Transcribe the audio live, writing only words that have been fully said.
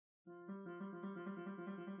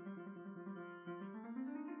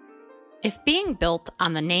If being built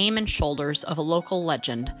on the name and shoulders of a local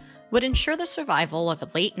legend would ensure the survival of a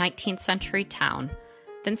late 19th century town,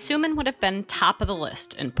 then Suman would have been top of the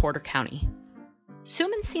list in Porter County.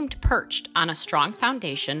 Suman seemed perched on a strong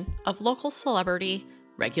foundation of local celebrity,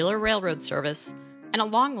 regular railroad service, and a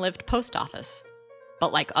long-lived post office.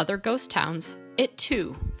 But like other ghost towns, it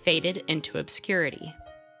too faded into obscurity.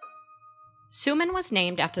 Suman was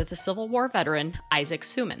named after the Civil War veteran Isaac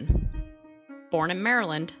Suman. Born in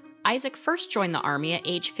Maryland, Isaac first joined the Army at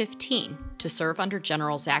age 15 to serve under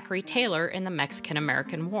General Zachary Taylor in the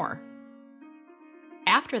Mexican-American War.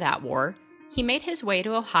 After that war, he made his way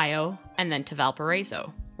to Ohio and then to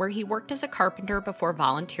Valparaiso, where he worked as a carpenter before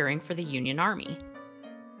volunteering for the Union Army.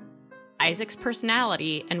 Isaac's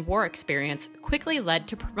personality and war experience quickly led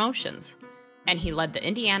to promotions, and he led the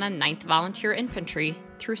Indiana 9th Volunteer Infantry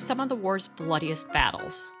through some of the war's bloodiest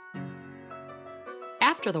battles.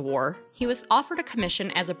 After the war, he was offered a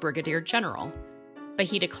commission as a brigadier general, but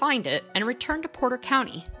he declined it and returned to Porter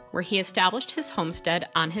County, where he established his homestead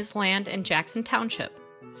on his land in Jackson Township,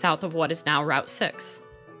 south of what is now Route 6.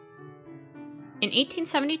 In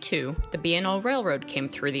 1872, the B&O Railroad came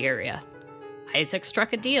through the area. Isaac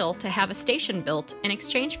struck a deal to have a station built in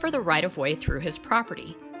exchange for the right-of-way through his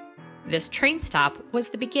property. This train stop was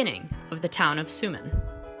the beginning of the town of Suman.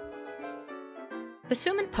 The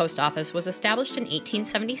Suman Post Office was established in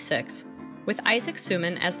 1876, with Isaac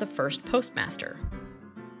Suman as the first postmaster.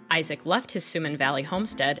 Isaac left his Suman Valley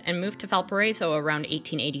homestead and moved to Valparaiso around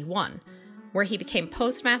 1881, where he became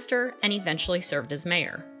postmaster and eventually served as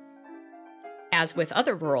mayor. As with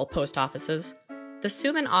other rural post offices, the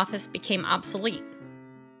Suman office became obsolete.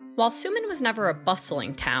 While Suman was never a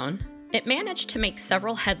bustling town, it managed to make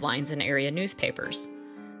several headlines in area newspapers.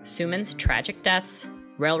 Suman's tragic deaths,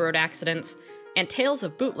 railroad accidents, and tales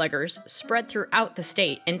of bootleggers spread throughout the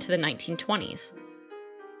state into the 1920s.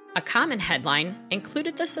 A common headline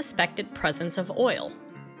included the suspected presence of oil.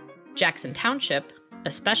 Jackson Township,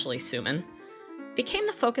 especially Suman, became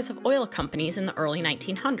the focus of oil companies in the early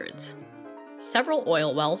 1900s. Several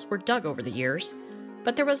oil wells were dug over the years,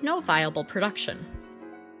 but there was no viable production.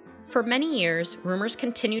 For many years, rumors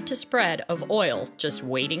continued to spread of oil just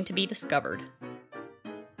waiting to be discovered.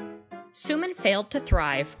 Suman failed to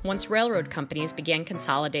thrive once railroad companies began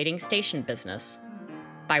consolidating station business.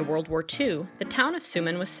 By World War II, the town of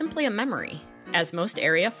Suman was simply a memory, as most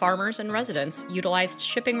area farmers and residents utilized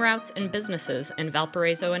shipping routes and businesses in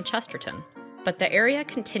Valparaiso and Chesterton, but the area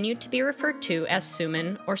continued to be referred to as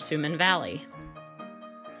Suman or Suman Valley.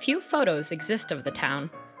 Few photos exist of the town,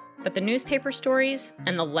 but the newspaper stories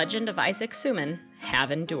and the legend of Isaac Suman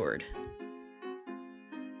have endured.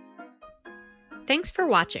 Thanks for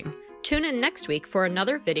watching. Tune in next week for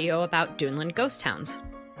another video about Duneland ghost towns.